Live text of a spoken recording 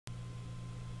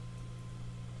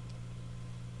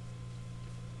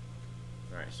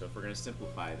Alright, so if we're going to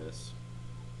simplify this,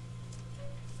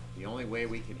 the only way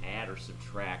we can add or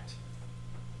subtract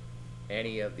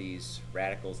any of these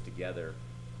radicals together,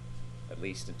 at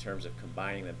least in terms of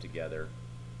combining them together,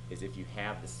 is if you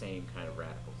have the same kind of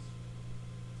radicals.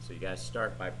 So you guys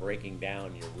start by breaking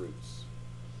down your roots.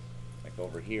 Like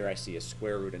over here I see a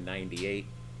square root of 98.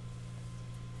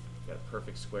 Got a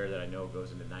perfect square that I know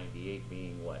goes into 98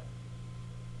 being what?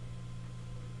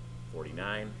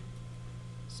 49.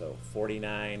 So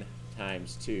 49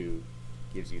 times 2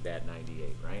 gives you that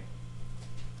 98, right?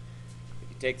 If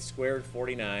you take the square root of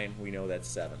 49, we know that's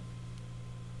 7.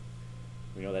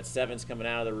 We know that 7's coming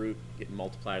out of the root, getting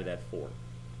multiplied to that 4.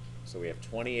 So we have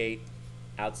 28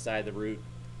 outside the root,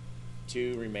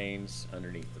 2 remains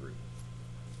underneath the root.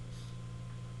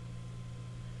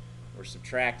 We're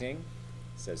subtracting. It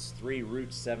says 3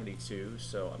 root 72,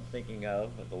 so I'm thinking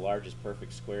of the largest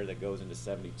perfect square that goes into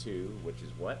 72, which is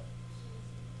what?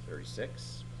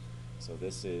 36. So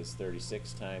this is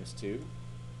 36 times 2.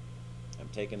 I'm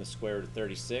taking the square root of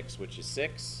 36, which is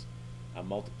 6. I'm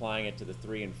multiplying it to the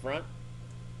 3 in front,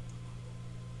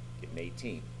 getting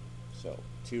 18. So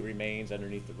 2 remains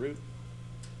underneath the root.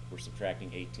 We're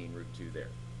subtracting 18 root 2 there.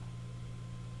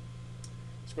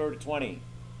 Square root of 20.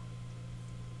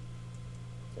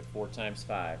 Got 4 times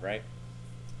 5, right?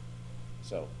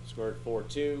 So square root of 4,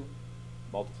 2.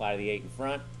 Multiply the 8 in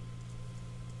front.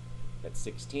 That's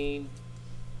 16.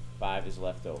 5 is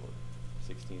left over.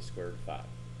 16 square root of 5.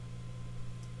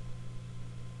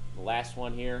 The last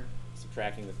one here,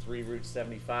 subtracting the 3 root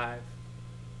 75.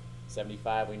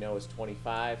 75 we know is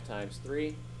 25 times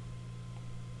 3.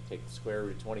 Take the square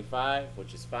root of 25,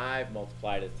 which is 5,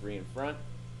 multiply to 3 in front,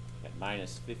 at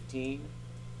minus 15,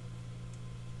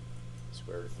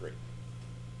 square root of 3.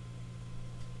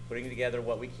 Putting together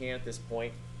what we can at this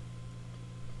point,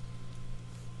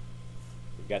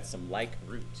 we've got some like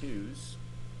root 2's.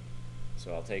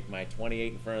 So I'll take my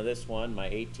 28 in front of this one, my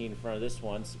 18 in front of this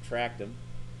one, subtract them.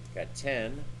 Got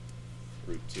 10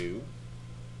 root 2.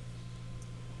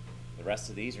 The rest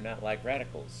of these are not like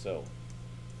radicals, so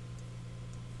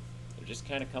they're just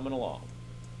kind of coming along.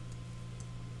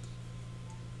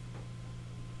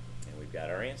 And we've got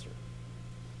our answer.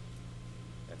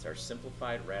 That's our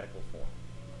simplified radical form.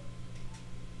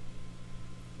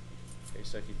 Okay,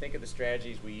 so if you think of the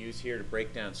strategies we use here to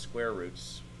break down square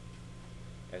roots,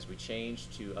 as we change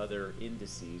to other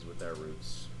indices with our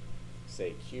roots,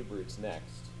 say cube roots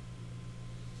next,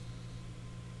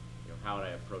 how would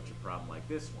I approach a problem like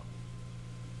this one?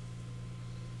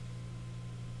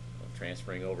 Well,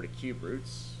 transferring over to cube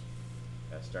roots,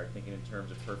 gotta start thinking in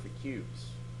terms of perfect cubes.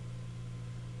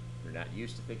 If you're not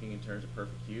used to thinking in terms of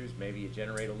perfect cubes, maybe you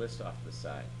generate a list off to the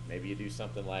side. Maybe you do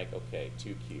something like, okay,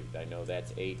 2 cubed, I know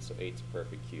that's 8, so 8's a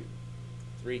perfect cube.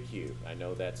 3 cubed, I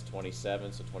know that's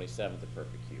 27, so 27's a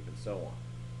perfect cube, and so on.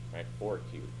 Right? 4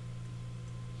 cubed.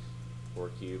 4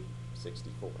 cubed,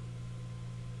 64.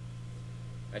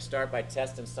 I start by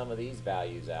testing some of these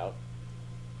values out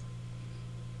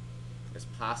as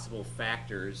possible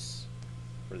factors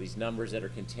for these numbers that are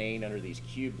contained under these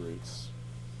cube roots.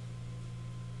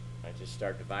 I just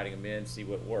start dividing them in, see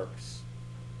what works.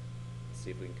 See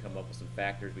if we can come up with some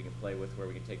factors we can play with where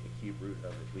we can take the cube root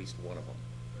of at least one of them.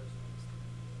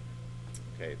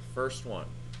 Okay, the first one,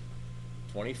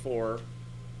 24.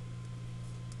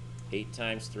 8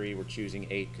 times 3, we're choosing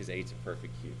 8 because 8's a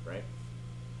perfect cube, right?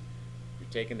 If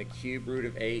you're taking the cube root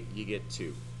of 8, you get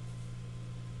 2.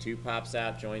 2 pops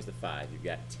out, joins the 5. You've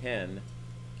got 10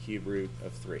 cube root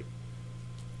of 3.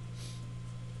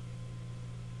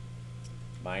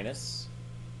 Minus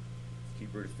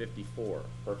cube root of 54,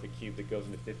 perfect cube that goes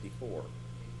into 54.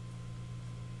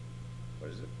 What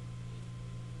is it?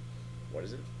 What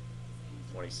is it?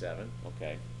 27,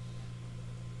 okay.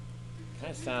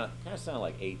 Kind of sound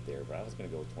like 8 there, but I was going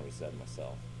to go with 27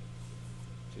 myself.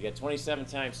 So you get 27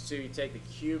 times 2. You take the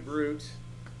cube root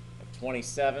of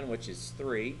 27, which is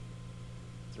 3.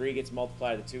 3 gets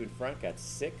multiplied to 2 in front, got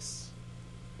 6.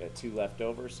 Got 2 left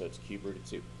over, so it's cube root of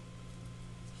 2.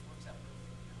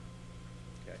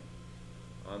 Okay.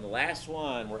 On the last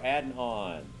one, we're adding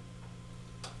on.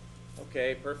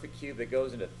 Okay, perfect cube that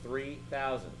goes into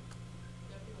 3,000.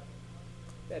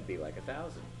 That'd be like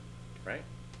 1,000, right?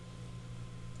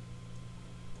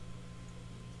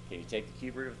 Can you take the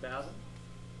cube root of 1,000?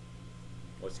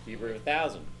 What's the cube root of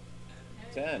 1,000?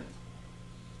 10.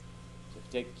 So if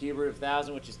you take the cube root of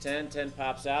 1,000, which is 10, 10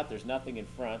 pops out. There's nothing in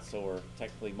front, so we're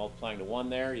technically multiplying to 1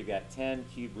 there. You've got 10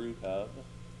 cube root of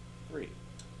 3.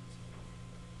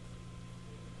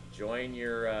 Join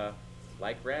your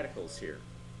like radicals here.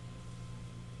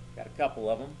 Got a couple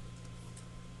of them.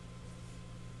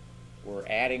 We're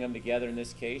adding them together in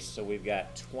this case, so we've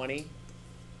got 20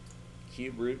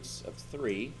 cube roots of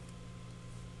 3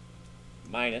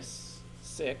 minus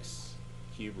 6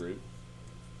 cube root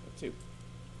of 2. I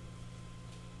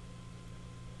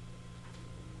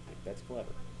think that's clever.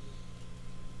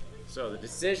 So the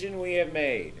decision we have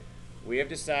made, we have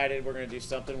decided we're going to do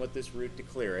something with this root to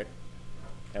clear it,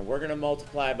 and we're going to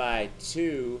multiply by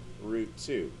 2 root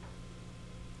 2.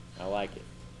 I like it.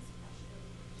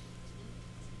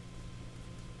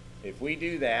 If we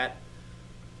do that,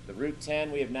 the root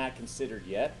 10 we have not considered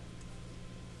yet.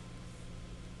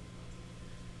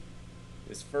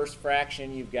 This first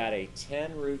fraction, you've got a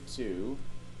 10 root 2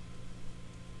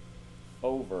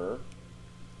 over,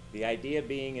 the idea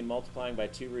being in multiplying by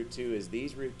 2 root 2 is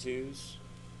these root 2's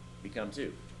become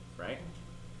 2, right?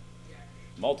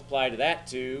 Multiply to that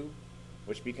 2,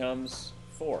 which becomes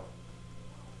 4.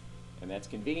 And that's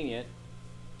convenient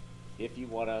if you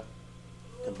want to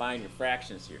combine your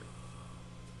fractions here,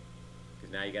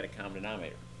 because now you got a common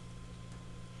denominator.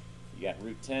 You got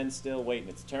root 10 still waiting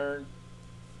its turn.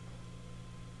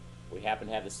 We happen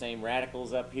to have the same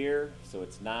radicals up here, so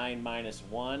it's 9 minus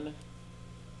 1,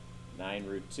 9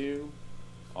 root 2,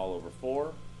 all over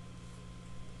 4.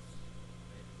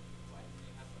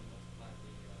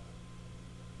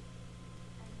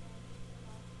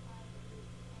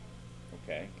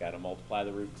 Okay, got to multiply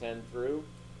the root 10 through.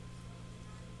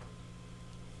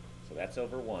 So that's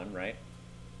over 1, right?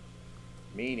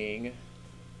 Meaning,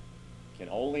 can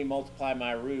only multiply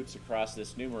my roots across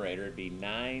this numerator. It'd be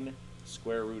 9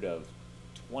 square root of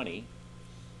 20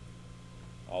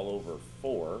 all over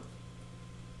 4.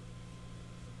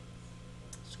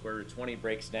 Square root of 20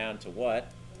 breaks down to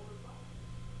what?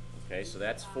 Okay, so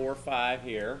that's 4, 5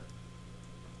 here.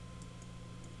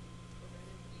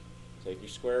 Take your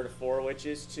square root of 4, which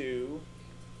is 2.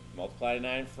 Multiply to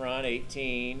 9 in front,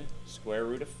 18. Square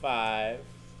root of 5,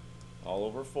 all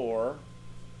over 4.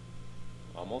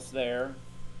 Almost there.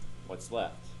 What's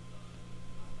left?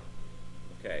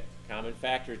 Okay, common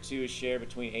factor of 2 is shared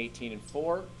between 18 and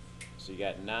 4. So you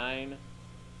got 9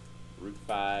 root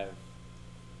 5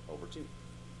 over 2.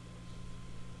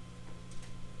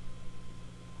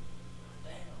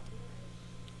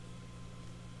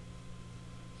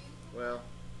 Well,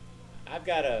 I've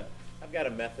got a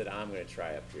method I'm going to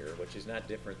try up here, which is not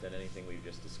different than anything we've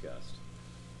just discussed.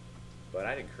 But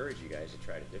I'd encourage you guys to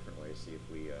try it a different way to see if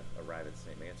we arrive at the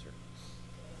same answer.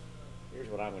 Here's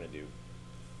what I'm going to do.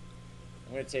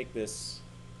 I'm going to take this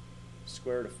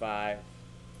square root of 5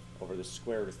 over the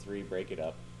square root of 3, break it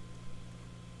up.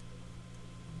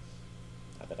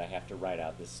 Not that I have to write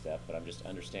out this step, but I'm just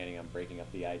understanding I'm breaking up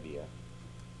the idea.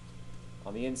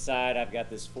 On the inside, I've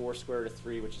got this 4 square root of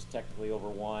 3, which is technically over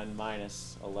 1,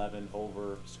 minus 11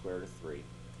 over square root of 3.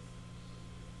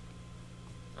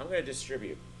 I'm going to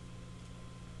distribute.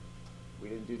 We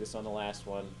didn't do this on the last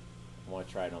one. I want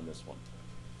to try it on this one.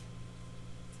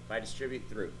 If I distribute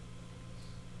through,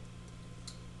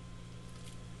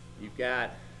 you've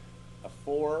got a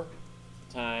 4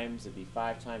 times, it'd be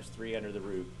 5 times 3 under the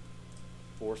root,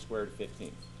 4 square root of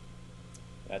 15.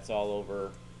 That's all over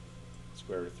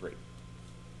square root of 3.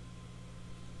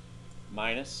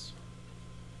 Minus,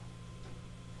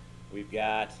 we've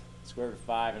got square root of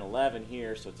 5 and 11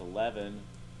 here, so it's 11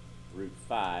 root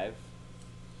 5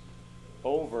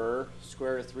 over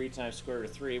square root of 3 times square root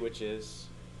of 3, which is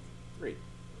 3.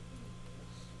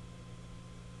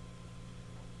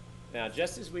 Now,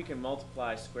 just as we can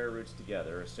multiply square roots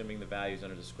together, assuming the values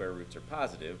under the square roots are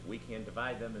positive, we can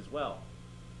divide them as well.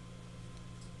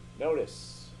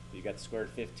 Notice, you got the square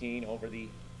root of 15 over the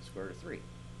square root of 3.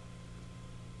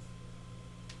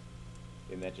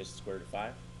 Isn't that just square root of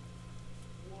 5?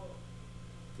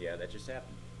 Yeah, that just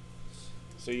happened.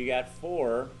 So you got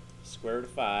 4 square root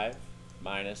of 5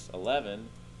 minus 11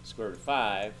 square root of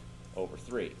 5 over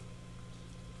 3.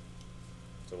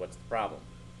 So what's the problem?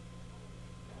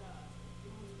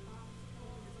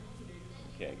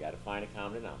 Okay, got to find a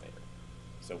common denominator.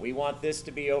 So we want this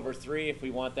to be over 3. If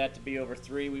we want that to be over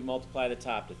 3, we multiply the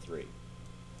top to 3.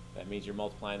 That means you're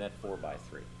multiplying that 4 by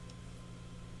 3.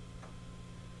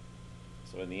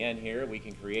 So in the end here, we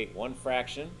can create one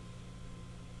fraction.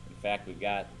 In fact, we've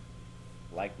got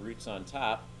like roots on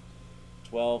top.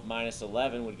 12 minus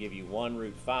 11 would give you 1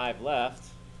 root 5 left,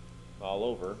 all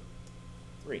over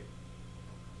 3.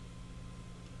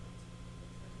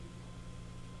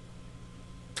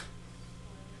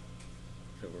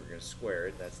 So we're going to square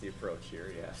it. That's the approach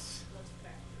here, yes.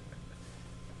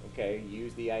 Okay,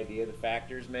 use the idea of the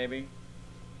factors maybe.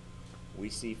 We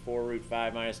see 4 root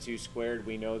 5 minus 2 squared.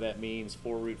 We know that means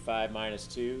 4 root 5 minus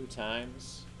 2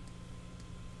 times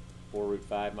 4 root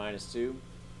 5 minus 2.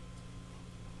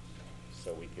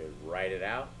 So we could write it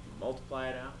out, multiply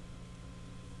it out,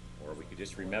 or we could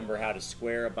just remember how to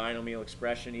square a binomial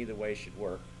expression. Either way should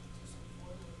work.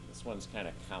 This one's kind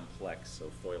of complex,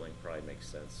 so foiling probably makes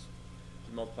sense. If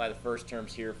you multiply the first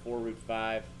terms here, 4 root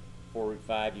 5, 4 root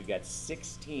 5, you've got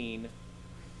 16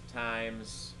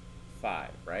 times 5,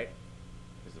 right?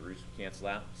 Because the roots cancel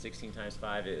out. 16 times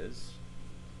 5 is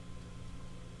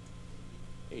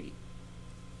 80.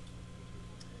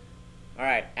 All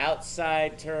right,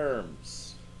 outside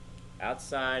terms.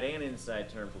 Outside and inside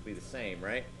terms will be the same,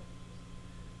 right?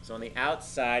 So on the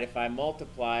outside, if I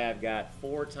multiply, I've got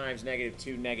 4 times negative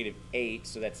 2, negative 8,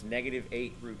 so that's negative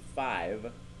 8 root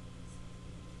 5.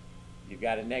 You've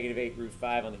got a negative 8 root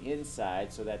 5 on the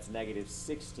inside, so that's negative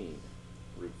 16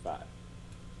 root 5.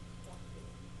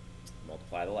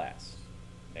 Multiply the last.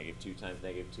 Negative 2 times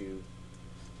negative 2.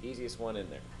 Easiest one in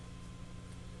there.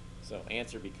 So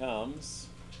answer becomes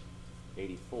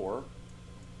 84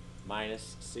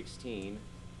 minus 16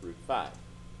 root 5.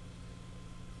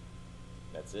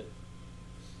 That's it.